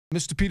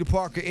Mr. Peter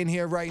Parker in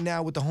here right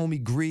now with the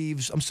homie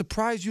Grieves. I'm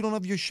surprised you don't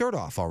have your shirt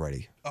off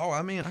already. Oh,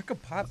 I mean, I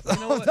could pop. You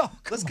know what? No,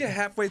 Let's get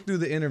halfway through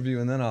the interview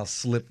and then I'll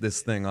slip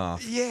this thing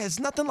off. Yeah, it's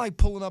nothing like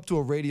pulling up to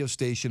a radio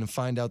station and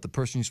find out the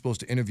person you're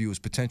supposed to interview is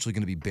potentially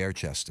going to be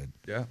bare-chested.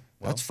 Yeah.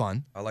 Well, that's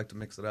fun. I like to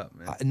mix it up,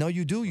 man. No,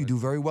 you do. You do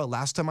very well.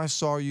 Last time I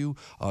saw you,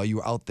 you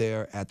were out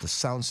there at the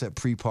Soundset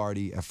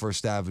pre-party at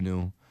First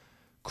Avenue.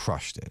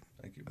 Crushed it.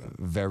 Thank you, bro.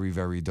 Very,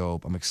 very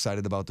dope. I'm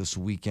excited about this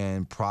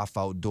weekend. Prof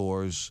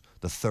Outdoors,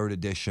 the 3rd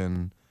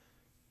edition.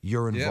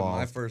 You're involved.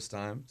 Yeah, my first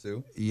time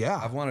too. Yeah,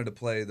 I've wanted to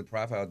play the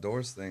Prof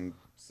Outdoors thing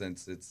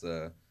since its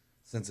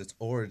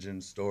origin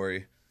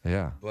story.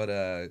 Yeah, but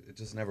it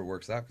just never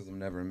works out because I'm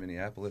never in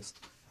Minneapolis.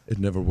 It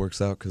never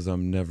works out because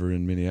I'm never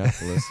in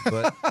Minneapolis.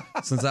 But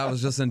since I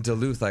was just in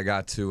Duluth, I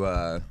got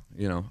to,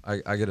 you know,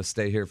 I get to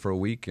stay here for a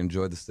week,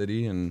 enjoy the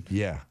city, and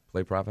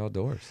play Prof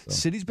Outdoors. So.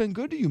 City's been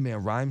good to you,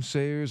 man. Rhyme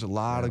sayers, a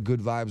lot of good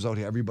vibes out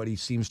here. Everybody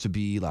seems to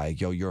be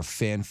like, yo, you're a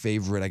fan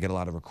favorite. I get a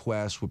lot of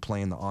requests. We're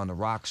playing the On the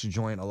Rocks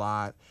joint a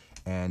lot.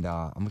 And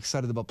I'm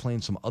excited about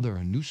playing some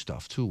other new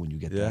stuff, too, when you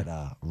get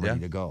that ready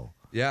to go.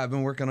 Yeah, I've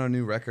been working on a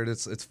new record.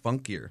 It's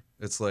funkier.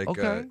 It's like,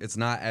 it's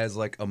not as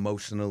like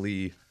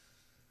emotionally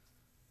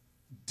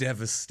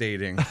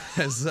devastating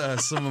as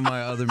some of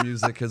my other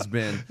music has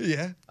been.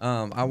 Yeah.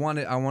 I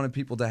wanted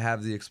people to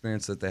have the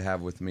experience that they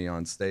have with me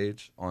on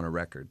stage on a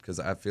record, because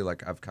I feel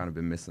like I've kind of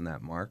been missing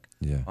that mark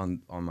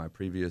on my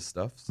previous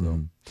stuff.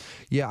 So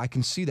yeah, I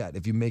can see that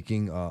if you're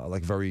making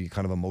like very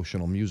kind of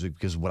emotional music,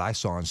 because what I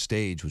saw on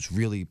stage was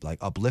really like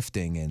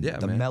uplifting, and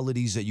the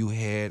melodies that you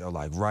hit are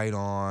like right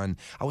on.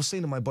 I was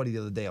saying to my buddy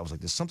the other day, I was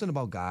like, there's something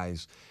about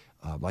guys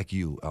like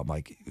you,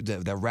 like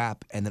that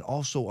rap, and then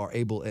also are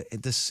able,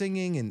 the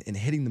singing and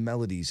hitting the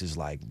melodies is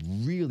like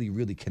really,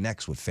 really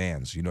connects with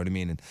fans. You know what I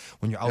mean? And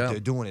when you're out there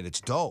doing it,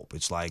 it's dope.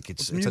 It's like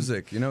it's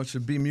music. You know, it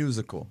should be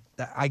musical.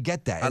 I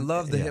get that. I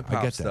love the hip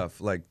hop stuff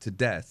like to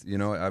death. You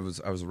know, I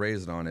was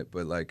raised on it,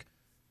 but like,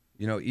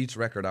 you know, each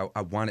record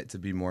I want it to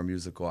be more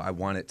musical. I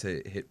want it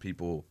to hit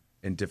people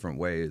in different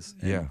ways.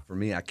 And for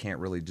me, I can't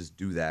really just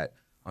do that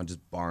on just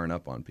barring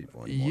up on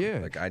people anymore. Yeah.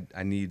 Like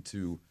I need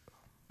to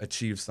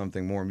achieve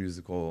something more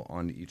musical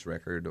on each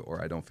record,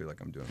 or I don't feel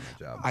like I'm doing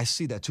my job. I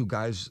see that too.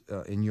 Guys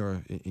in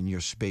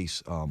your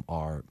space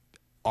are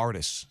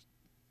artists,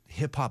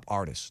 hip hop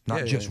artists,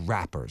 not just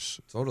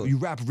rappers. Totally. You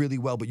rap really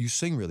well, but you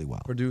sing really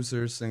well.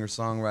 Producers,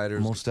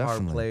 singer-songwriters, guitar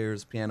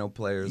players, piano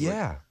players.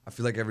 Yeah. Like, I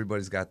feel like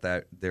everybody's got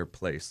their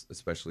place,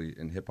 especially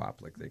in hip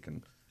hop. Like they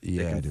can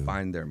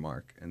find their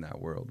mark in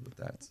that world with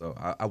that. So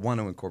I want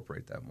to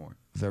incorporate that more.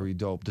 Very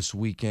dope. This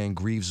weekend,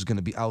 Grieves is going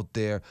to be out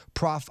there.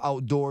 Prof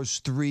Outdoors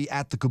 3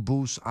 at the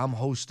Caboose. I'm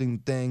hosting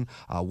thing.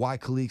 Y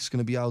Khalik's going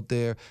to be out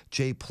there.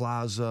 Jay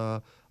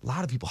Plaza. A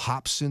lot of people.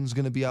 Hobson's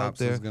going to be out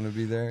there. Hobson's going to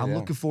be there. I'm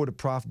looking forward to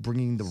Prof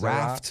bringing the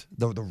raft,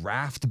 the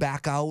raft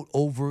back out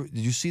over. Did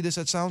you see this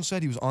at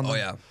Soundset? He was on. Oh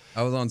yeah,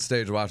 I was on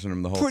stage watching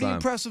him the whole time. Pretty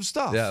impressive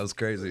stuff. Yeah, it was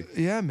crazy.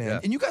 Yeah,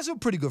 man. And you guys have a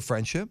pretty good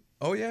friendship.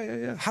 Oh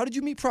yeah. How did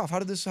you meet Prof?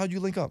 How'd you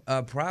link up?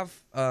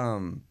 Prof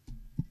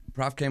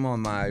came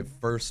on my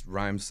first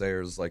Rhyme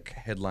Sayers like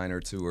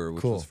headliner tour,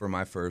 which was for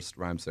my first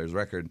Rhyme Sayers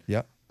record.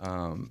 Yeah.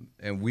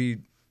 And we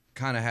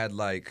kind of had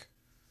like,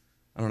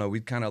 I don't know,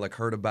 we kind of like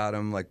heard about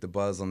him, like the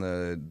buzz on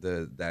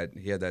that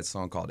he had that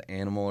song called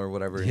Animal or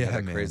whatever. He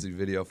had that crazy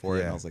video for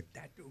it. And I was like,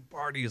 that dude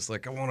parties.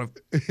 Like I want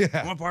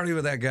to party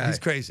with that guy. He's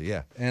crazy,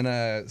 yeah.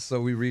 And so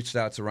we reached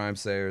out to Rhyme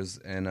Sayers,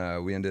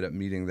 and we ended up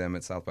meeting them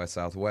at South by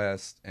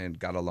Southwest and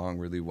got along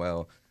really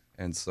well.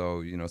 And so,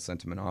 you know,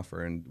 sent him an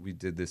offer, and we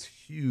did this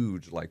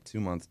huge, like,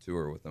 2-month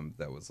tour with him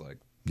that was, like,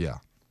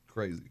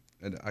 crazy.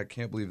 And I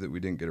can't believe that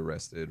we didn't get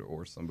arrested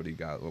or somebody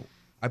got... Well,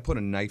 I put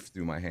a knife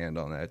through my hand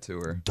on that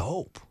tour.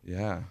 Dope.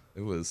 Yeah,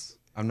 it was...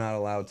 I'm not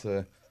allowed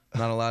to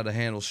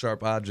handle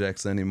sharp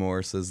objects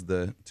anymore, says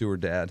the tour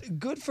dad.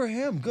 Good for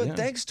him. Good. Yeah.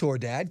 Thanks, tour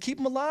dad. Keep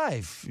him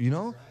alive, you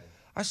know?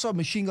 I saw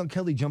Machine Gun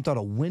Kelly jumped out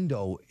a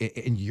window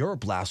in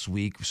Europe last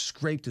week,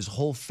 scraped his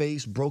whole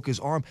face, broke his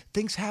arm.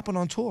 Things happen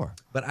on tour.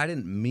 But I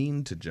didn't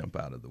mean to jump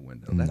out of the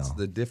window. That's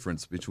the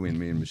difference between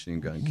me and Machine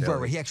Gun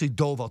Kelly. Right, he actually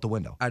dove out the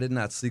window. I did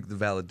not seek the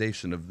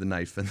validation of the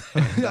knife in the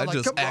hand. I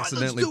just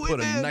accidentally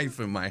put a knife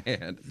in my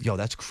hand. Yo,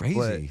 that's crazy.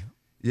 But,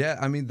 yeah,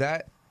 I mean,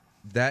 that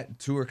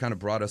tour kind of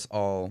brought us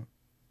all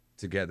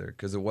together,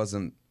 because it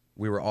wasn't,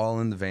 we were all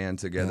in the van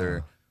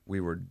together. We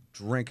were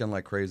drinking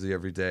like crazy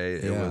every day.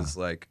 It was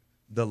like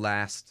the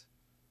last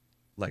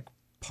like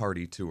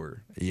party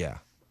tour. Yeah.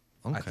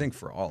 Okay. I think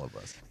for all of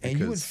us.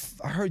 And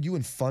I heard you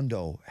and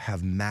Fundo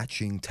have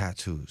matching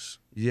tattoos.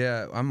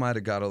 Yeah, I might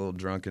have got a little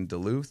drunk in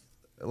Duluth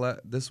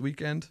this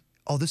weekend.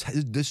 Oh,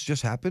 this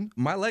just happened?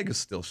 My leg is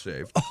still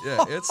shaved.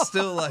 Yeah, it's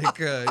still like,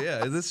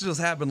 this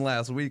just happened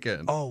last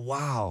weekend. Oh,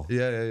 wow.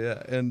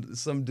 Yeah. And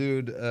some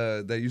dude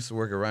that used to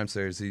work at Rhyme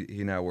Sayers,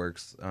 he now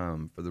works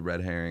for the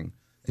Red Herring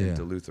in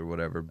Duluth or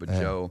whatever. But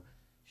Joe,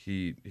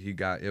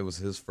 it was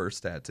his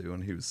first tattoo,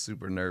 and he was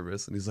super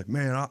nervous. And he's like,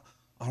 man, I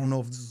don't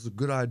know if this is a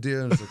good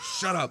idea. And he's like,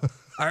 shut up.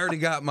 I already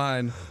got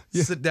mine.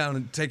 Sit down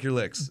and take your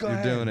licks.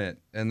 You're doing it.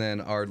 And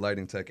then our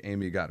lighting tech,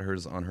 Amy, got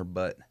hers on her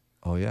butt.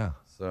 Oh, yeah.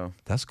 So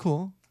that's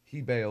cool. he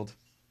bailed.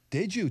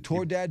 Did you?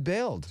 Tour Dad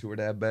bailed. Tour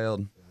Dad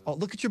bailed. Oh,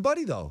 look at your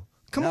buddy though.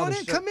 Come Now on the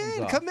in, shirt come comes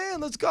in, off. come in.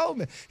 Let's go,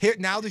 man. Here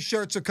now the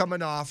shirts are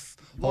coming off.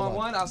 Hold on.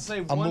 One, I'll say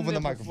I'm one moving the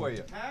nipple microphone for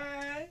you.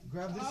 Hey.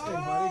 Grab this thing,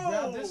 buddy.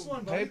 Grab this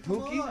one, buddy. Hey,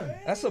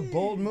 Pookie, that's a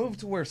bold move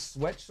to wear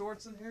sweat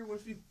shorts in here.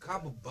 What if you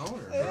cop a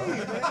boner,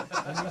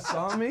 bro? And you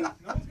saw me? No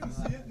one's gonna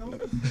see it. No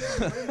one's gonna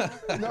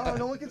see it.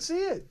 No one can see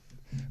it.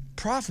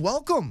 Prof,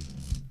 welcome.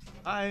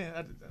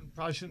 I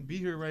probably shouldn't be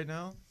here right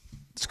now.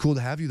 It's cool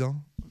to have you though.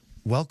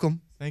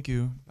 Welcome. Thank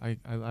you. I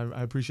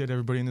appreciate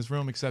everybody in this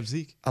room except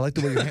Zeke. I like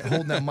the way you're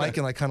holding that mic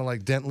and like kind of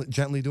like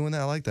gently doing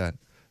that. I like that.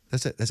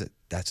 That's it. That's it.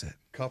 That's it.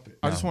 Cup it.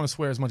 I just want to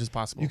swear as much as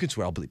possible. You can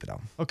swear. I'll bleep it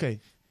out. Okay.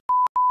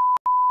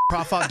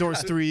 Prof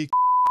Outdoors 3.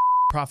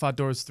 Prof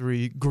Outdoors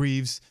 3.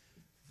 Grieves.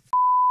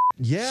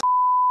 Yeah.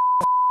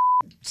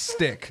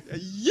 Stick.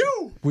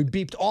 You. We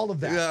beeped all of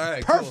that. Yeah, all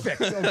right, Perfect.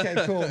 Cool.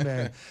 Okay, cool,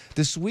 man.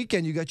 This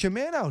weekend you got your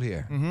man out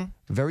here. Mm-hmm.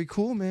 Very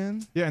cool,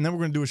 man. Yeah, and then we're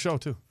gonna do a show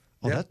too.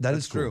 Oh, Yeah, that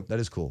is that's cool. true. That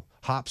is cool.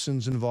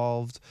 Hobson's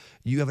involved.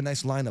 You have a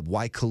nice lineup.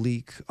 Y.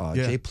 Khalik,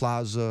 Yeah. Jay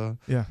Plaza,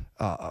 Yeah.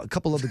 a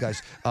couple other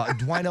guys.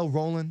 Dwight L.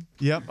 Rowland.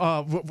 Yep.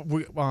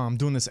 We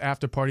doing this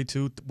after party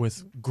too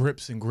with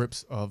grips and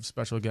grips of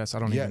special guests. I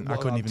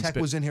couldn't even Tech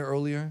spit. was in here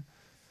earlier.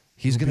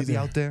 He's He'll going to be be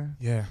there. out there.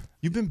 Yeah.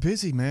 You've been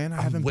busy, man.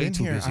 I haven't way been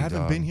too here. busy, I haven't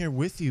dog. been here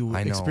with you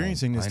I know.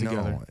 experiencing this I know.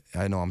 together.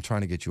 I know. I'm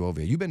trying to get you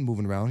over here. You've been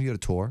moving around. You had a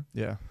tour.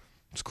 Yeah.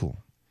 It's cool.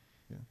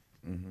 Yeah.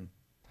 Mm-hmm.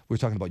 We were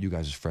talking about you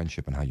guys'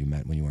 friendship and how you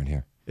met when you weren't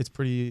here. It's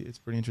pretty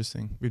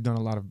interesting. We've done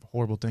a lot of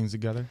horrible things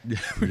together.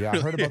 Yeah, I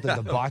heard about the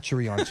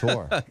debauchery on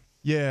tour.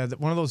 Yeah,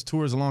 one of those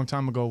tours a long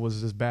time ago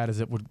was as bad as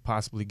it would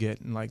possibly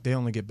get, and like they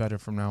only get better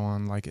from now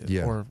on. Like,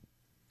 Yeah. or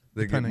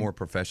They depending. get more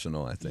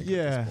professional, I think.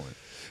 Yeah. At this point.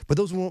 But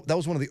that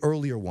was one of the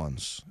earlier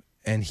ones,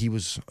 and you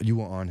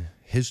were on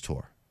his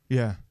tour.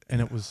 yeah, and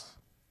it was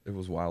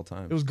wild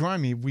times.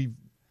 grimy. We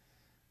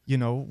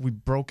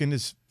broke in,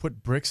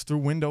 put bricks through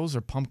windows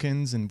or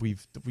pumpkins, and we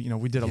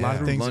did a lot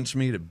of Yeah. things. Lunch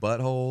meat at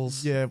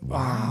buttholes. Yeah.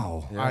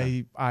 Wow.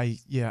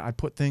 I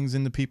put things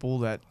into people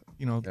that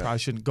probably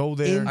shouldn't go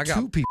there. I got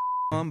Two people.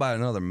 on by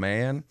another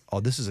man. Oh,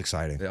 this is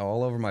exciting. They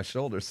all over my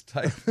shoulders.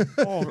 Tight.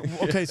 Oh,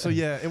 okay. So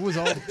yeah, it was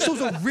all. So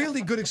it was a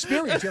really good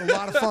experience. You had a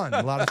lot of fun.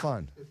 A lot of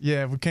fun.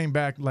 Yeah, we came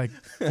back like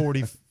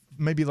 40,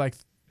 maybe like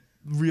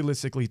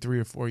realistically 3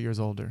 or 4 years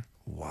older.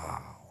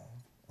 Wow.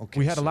 Okay.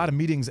 We had a lot of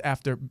meetings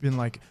after being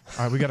like,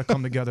 all right, we got to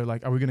come together.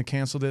 Like, are we going to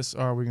cancel this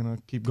or are we going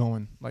to keep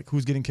going? Like,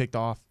 who's getting kicked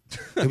off?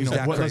 It was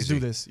that Let's crazy. do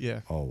this.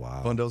 Yeah. Oh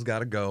wow. Bundo's got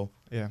to go.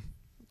 Yeah.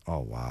 Oh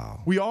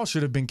wow. We all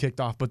should have been kicked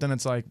off, but then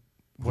it's like,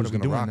 what Who's are we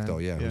gonna doing rock then? though?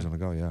 Yeah, who's gonna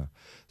go? Yeah,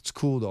 it's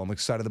cool though. I'm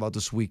excited about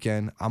this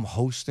weekend. I'm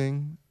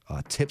hosting.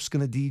 Tip's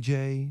gonna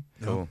DJ.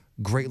 Cool.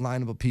 Great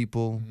lineup of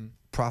people.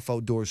 Prof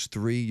Outdoors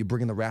 3. You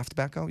bringing the raft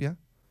back out? Yeah.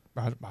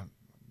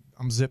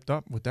 I'm zipped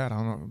up with that. I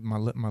don't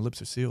know. My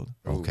lips are sealed.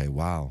 Okay.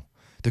 Wow.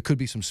 There could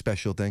be some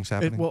special things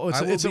happening. I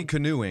will be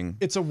canoeing.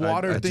 It's a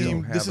water I do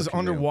theme. have This a is canoe.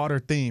 underwater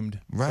themed.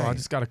 Right. So I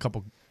just got a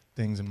couple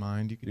things in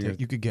mind.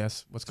 You could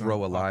guess what's going to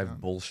Throw a live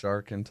bull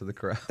shark into the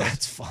crowd.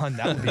 That's fun.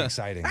 That would be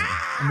exciting.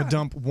 I'm gonna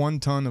dump 1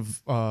 ton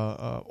of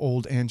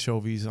old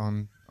anchovies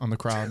on the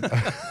crowd.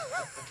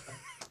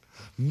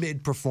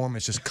 Mid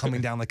performance, just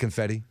coming down like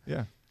confetti.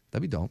 Yeah.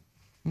 That'd be dope.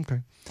 Okay.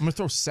 I'm gonna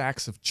throw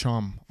sacks of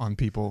chum on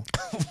people.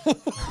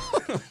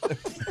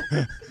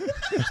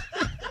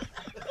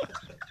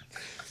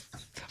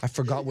 I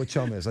forgot what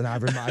chum is, and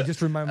I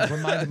just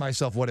reminded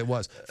myself what it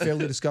was.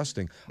 Fairly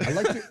disgusting.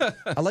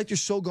 I like your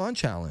So Gone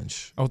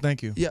challenge. Oh,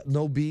 thank you. Yeah,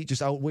 no beat,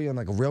 just out way on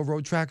like a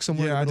railroad track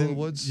somewhere in the middle of the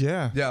woods.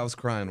 Yeah. Yeah, I was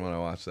crying when I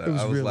watched that. It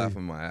was I was really-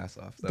 laughing my ass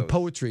off. That The was,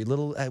 poetry, it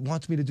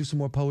wants me to do some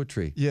more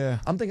poetry. Yeah.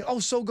 I'm thinking, oh,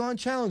 So Gone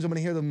challenge. I'm gonna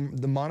hear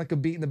the Monica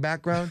beat in the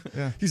background.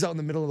 Yeah. He's out in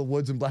the middle of the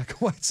woods in black and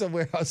white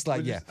somewhere. I was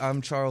like, yeah.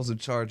 I'm Charles in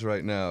charge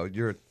right now.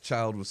 You're a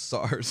child with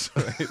SARS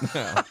right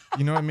now.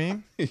 You know what I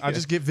mean? I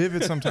just get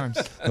vivid sometimes.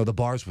 No, the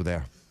bars were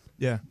there.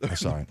 Yeah. I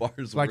saw it.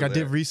 Bars Like were I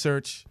there. did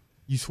research.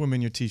 You swim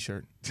in your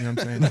t-shirt. You know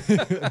what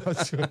I'm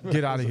saying?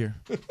 Get out of here.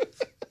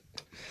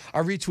 I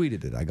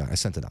retweeted it. I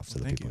sent it off to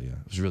the Thank people. you. Yeah,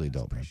 it was really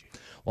dope, man.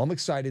 Well, I'm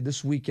excited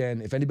this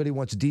weekend. If anybody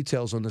wants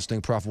details on this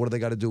thing, Prof, what do they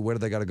got to do? Where do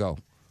they got to go?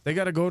 They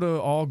got to go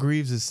to all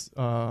Grieves'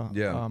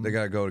 They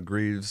gotta go to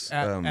Grieves.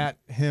 at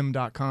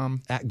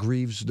him.com. At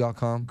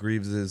Grieves.com.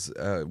 Grieves'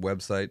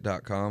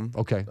 website.com.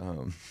 Okay.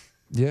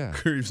 Yeah.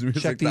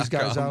 GrievesMusic.com. Check these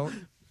guys out.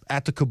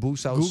 At the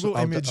Caboose. Google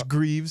image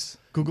Grieves.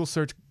 Google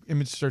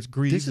image search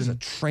Grieves. This is a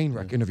train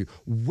wreck interview.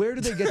 Where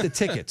do they get the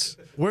tickets?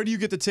 Where do you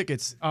get the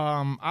tickets?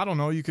 I don't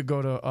know. You could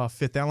go to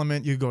Fifth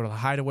Element. You could go to the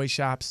Hideaway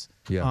shops.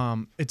 Yeah.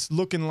 It's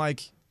looking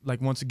like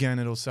once again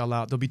it'll sell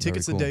out. There'll be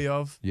tickets Very the cool. day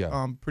of. Yeah.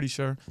 I'm pretty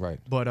sure. Right.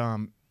 But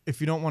if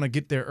you don't want to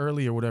get there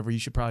early or whatever, you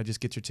should probably just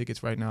get your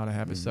tickets right now to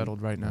have it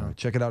settled right now.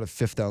 Check it out at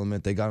Fifth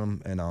Element. They got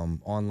them and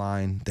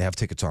online. They have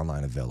tickets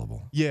online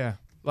available. Yeah.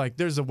 Like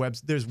there's web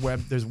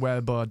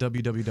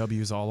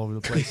wwws all over the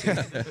place.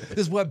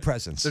 There's web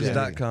presence. There's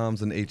Yeah.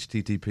 .coms and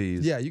HTTPs.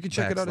 Yeah, you can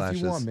check it out if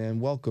you backslashes. want, man.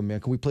 Welcome, man.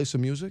 Can we play some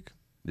music?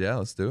 Yeah,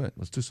 let's do it.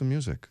 Let's do some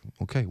music.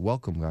 Okay,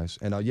 welcome, guys.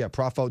 And yeah,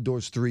 Prof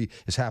Outdoors 3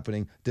 is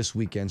happening this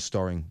weekend,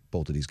 starring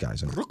both of these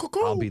guys. And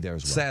I'll be there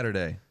as well.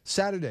 Saturday. Just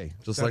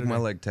Saturday. like my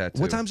leg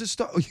tattoo. What time's it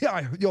start?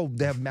 Yeah, yo,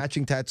 they have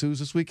matching tattoos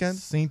this weekend?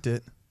 Saint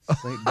it.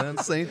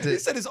 Saint He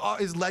it. said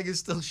his leg is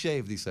still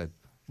shaved, he said.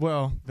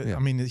 Well, Yeah. I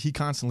mean, he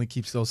constantly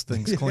keeps those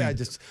things clean. Yeah,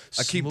 just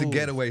I keep the smooth.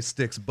 getaway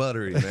sticks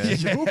buttery,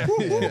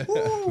 man.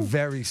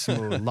 Very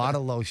smooth. A lot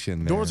of lotion,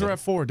 man. Doors are at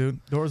 4,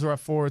 dude. Doors are at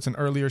 4. It's an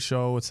earlier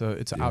show. It's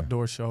an Yeah.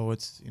 outdoor show.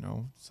 It's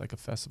it's like a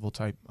festival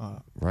type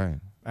Right.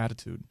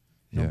 attitude.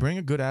 You know, Yeah. bring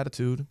a good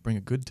attitude. Bring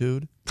a good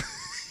dude.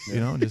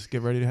 Just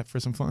get ready for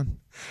some fun.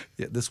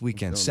 Yeah, this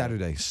weekend,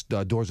 Saturday,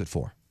 doors at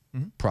 4.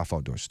 Prof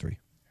Outdoors 3.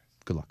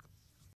 Good luck.